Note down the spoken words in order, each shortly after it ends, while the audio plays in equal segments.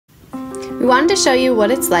We wanted to show you what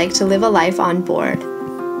it's like to live a life on board.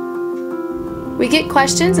 We get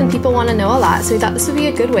questions and people want to know a lot, so we thought this would be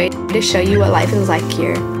a good way to show you what life is like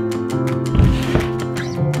here.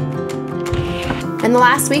 In the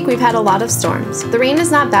last week, we've had a lot of storms. The rain is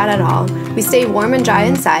not bad at all. We stay warm and dry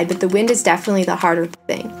inside, but the wind is definitely the harder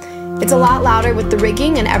thing. It's a lot louder with the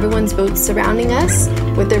rigging and everyone's boats surrounding us,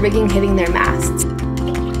 with the rigging hitting their masts.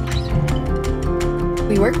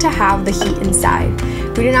 We work to have the heat inside.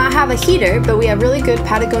 We do not have a heater, but we have really good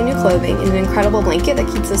Patagonia clothing and an incredible blanket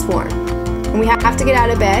that keeps us warm. When we have to get out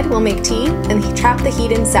of bed, we'll make tea and trap the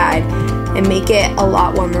heat inside and make it a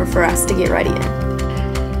lot warmer for us to get ready in.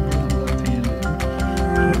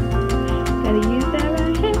 Gotta use that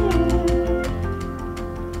right hand.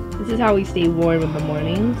 This is how we stay warm in the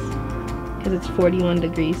mornings, because it's 41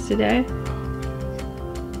 degrees today.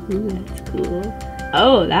 Ooh, that's cool.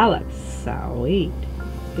 Oh, that looks sweet.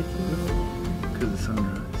 Because of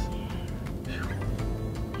sunrise.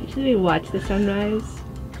 Usually we watch the sunrise,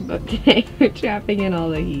 but today we're trapping in all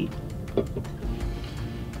the heat.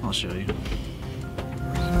 I'll show you.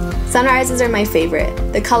 Sunrises are my favorite.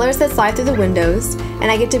 The colors that slide through the windows, and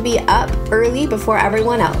I get to be up early before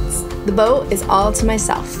everyone else. The boat is all to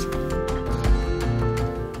myself.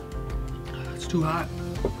 It's too hot.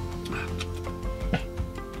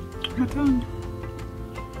 My tongue.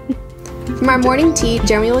 From our morning tea,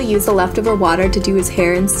 Jeremy will use the leftover water to do his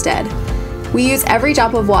hair instead. We use every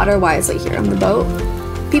drop of water wisely here on the boat.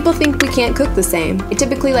 People think we can't cook the same. I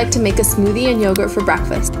typically like to make a smoothie and yogurt for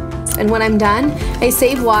breakfast. And when I'm done, I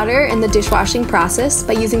save water in the dishwashing process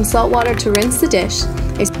by using salt water to rinse the dish.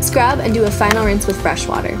 I scrub and do a final rinse with fresh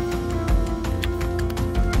water.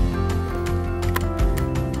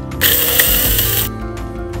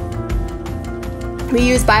 We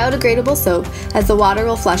use biodegradable soap as the water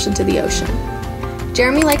will flush into the ocean.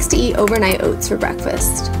 Jeremy likes to eat overnight oats for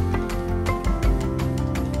breakfast.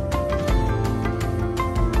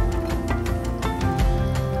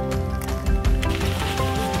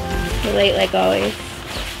 We're late like always.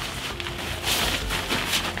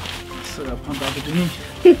 So I pump out the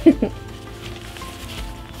Genieva.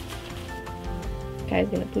 Guy's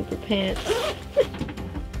gonna poop her pants.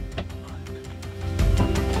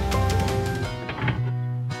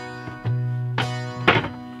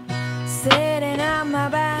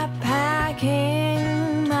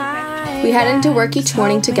 We head into work each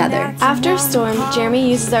morning together. After a storm, Jeremy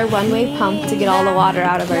uses our one-way pump to get all the water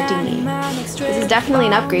out of our dinghy. This is definitely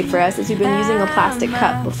an upgrade for us as we've been using a plastic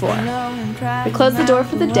cup before. We close the door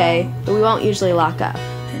for the day, but we won't usually lock up.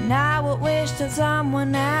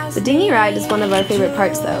 The dinghy ride is one of our favorite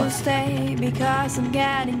parts though.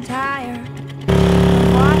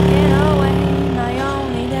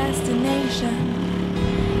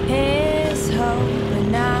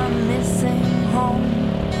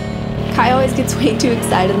 Kai always gets way too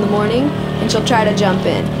excited in the morning, and she'll try to jump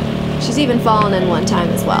in. She's even fallen in one time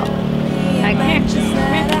as well.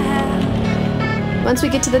 Once we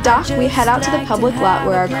get to the dock, we head out to the public lot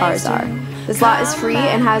where our cars are. This lot is free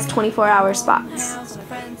and has 24-hour spots.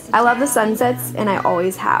 I love the sunsets, and I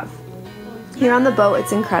always have. Here on the boat,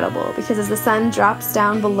 it's incredible, because as the sun drops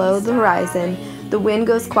down below the horizon, the wind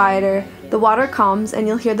goes quieter, the water calms, and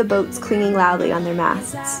you'll hear the boats clinging loudly on their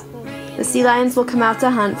masts. The sea lions will come out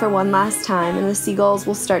to hunt for one last time, and the seagulls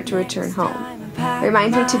will start to return home. It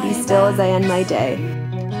reminds me to be still as I end my day.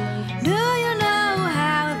 Do you know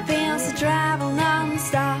how it feels to travel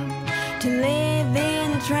non-stop, to live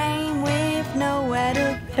in a train with nowhere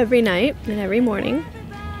to... Every night and every morning,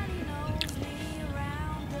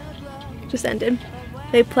 just ended,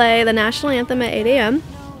 they play the national anthem at 8 a.m.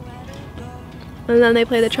 and then they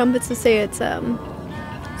play the trumpets to say it's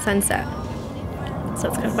sunset. So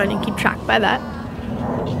it's kind of fun to keep track by that.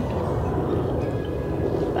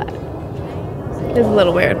 But it's a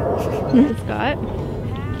little weird. It's got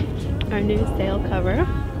our new sail cover.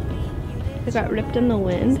 It got ripped in the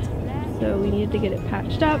wind, so we needed to get it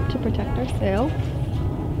patched up to protect our sail.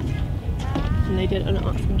 And they did an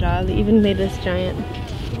awesome job. They even made this giant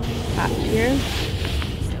patch here.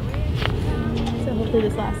 So hopefully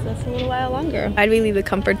this lasts us a little while longer. Why'd we leave the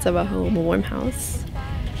comforts of a home, a warm house,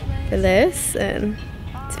 for this? And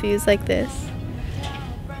it's views like this.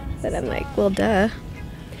 But I'm like, well, duh.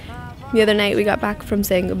 The other night we got back from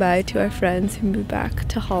saying goodbye to our friends who moved back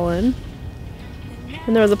to Holland.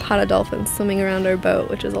 And there was a pot of dolphins swimming around our boat,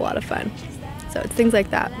 which was a lot of fun. So it's things like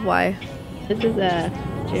that. Why? This is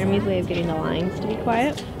Jeremy's way of getting the lines to be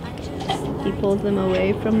quiet. He pulls them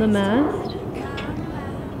away from the mast.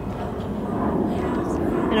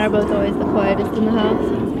 And our boat's always the quietest in the house.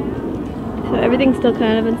 So everything's still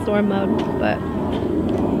kind of in storm mode, but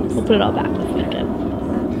we'll put it all back this weekend.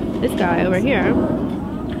 This guy over here.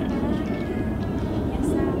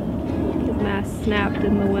 His mast snapped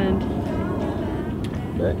in the wind.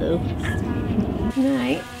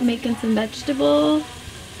 Tonight, making some vegetable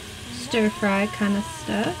stir fry kind of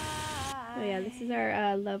stuff. Oh yeah, this is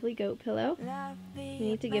our lovely goat pillow. We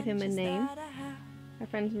need to give him a name. Our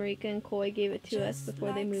friends Marika and Coy gave it to us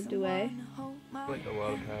before they moved away. Like a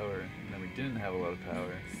lot of power, and then we didn't have a lot of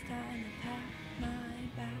power.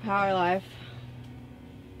 Power life.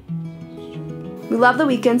 We love the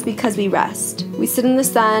weekends because we rest. We sit in the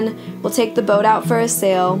sun, we'll take the boat out for a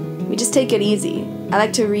sail. We just take it easy. I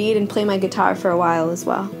like to read and play my guitar for a while as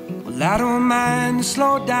well. Well, I don't mind to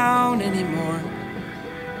slow down anymore.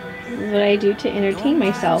 This is what I do to entertain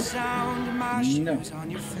myself. No. You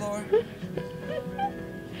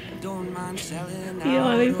don't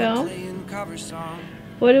want me to film?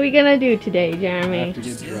 What are we gonna do today, Jeremy? I have to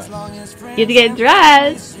get dressed. You have to get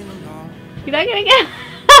dressed. You're not gonna get.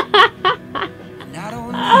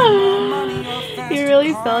 You're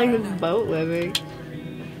really selling this boat living.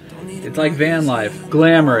 It's like van life.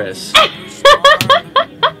 Glamorous.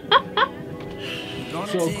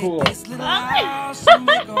 So cool.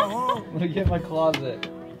 Look at my closet.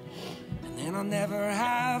 And then I'll never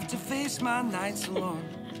have to face my nights alone.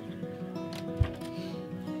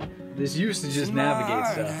 This used to just navigate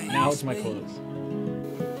stuff. Now it's my clothes.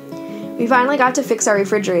 We finally got to fix our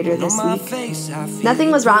refrigerator this week.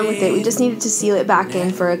 Nothing was wrong with it, we just needed to seal it back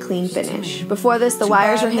in for a clean finish. Before this, the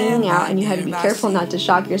wires were hanging out and you had to be careful not to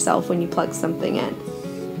shock yourself when you plug something in.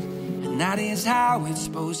 And that is how it's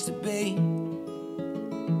supposed to be.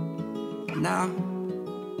 Now,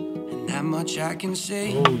 and that much I can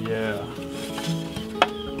see. Oh yeah.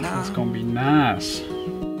 It's gonna be nice.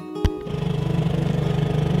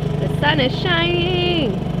 The sun is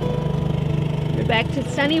shining. We're back to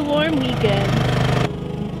sunny, warm weekend.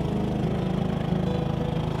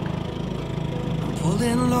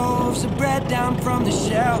 Pulling loaves of bread down from the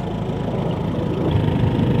shelf.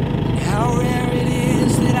 And how rare it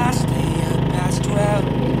is that I stay up past 12.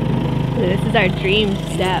 This is our dream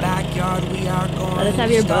step. Backyard, we are going Let us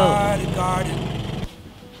have your boat.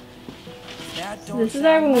 This is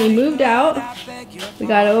our when we moved out. We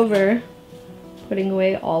got over putting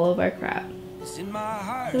away all of our crap. So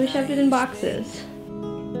we shoved it in boxes.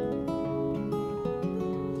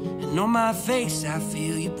 And on my face I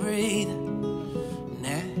feel you breathe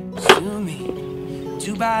next to me.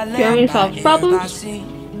 Two by Jeremy solves problems.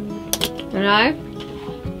 And I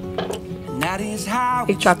that is how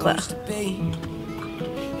big chocolate. it's supposed to be.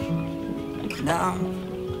 Now,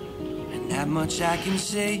 and that much I can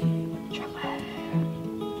see.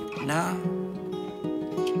 Now,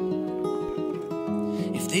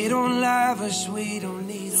 if they don't love us, we don't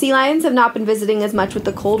need them. Sea lions have not been visiting as much with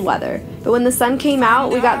the cold weather, but when the sun came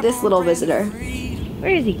out, we got this little visitor.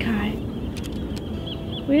 Where is he, Kai?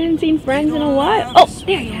 We haven't seen friends in a while. Oh,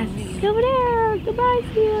 there he is. He's over there. Goodbye,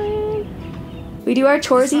 sea lion. We do our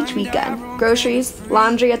chores each weekend. Groceries,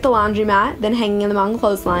 laundry at the laundromat, then hanging them on the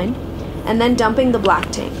clothesline, and then dumping the black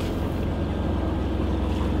tank.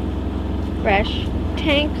 Fresh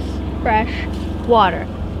tanks, fresh water,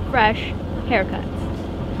 fresh haircuts.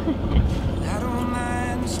 I don't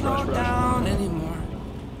mind to slow down anymore.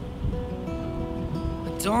 I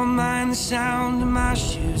don't mind the sound of my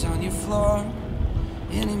shoes on your floor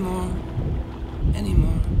anymore.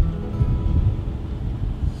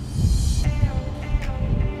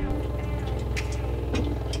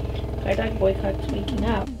 Our dog boycott's waking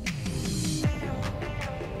up.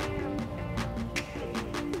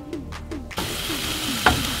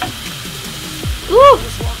 Ooh!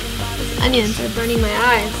 These onions are burning my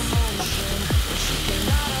eyes.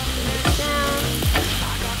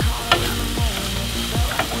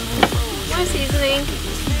 More seasoning.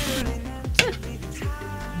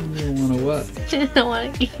 You don't wanna what? I don't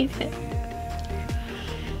want to eat it.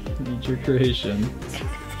 Eat your creation.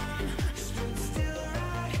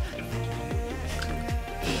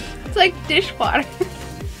 It's like dishwater.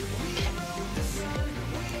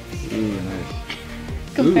 Ooh, nice.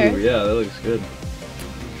 Compared. Ooh, yeah, that looks good.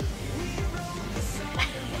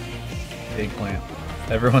 Eggplant.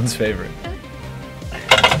 Everyone's favorite.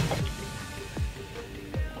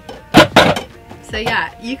 So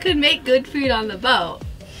yeah, you could make good food on the boat.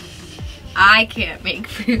 I can't make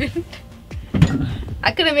food.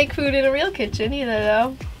 I couldn't make food in a real kitchen either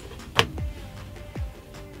though.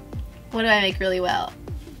 What do I make really well?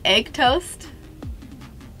 Egg toast?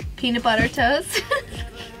 Peanut butter toast?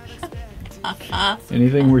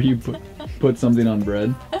 Anything where you put something on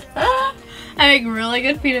bread? I make really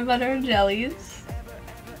good peanut butter and jellies.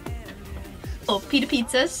 Oh, pita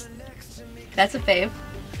pizzas. That's a fave.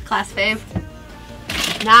 Class fave.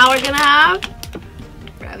 Now we're gonna have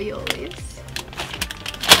raviolis.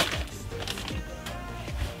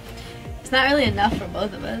 It's not really enough for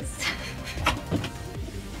both of us.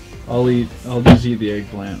 I'll just eat the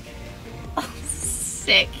eggplant. Oh,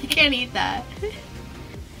 sick. You can't eat that.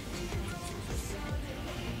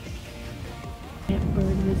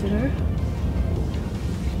 Bird visitor.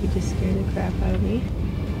 He just scared the crap out of me.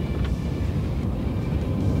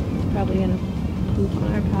 Probably gonna poop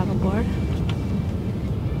on our paddleboard.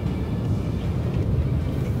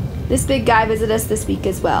 This big guy visited us this week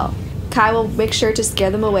as well. Kai will make sure to scare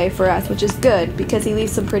them away for us, which is good because he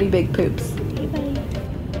leaves some pretty big poops. Hey, buddy.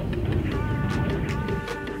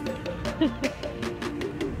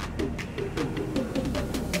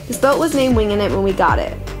 This boat was named Wingin' It when we got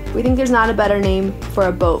it. We think there's not a better name for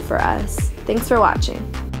a boat for us. Thanks for watching.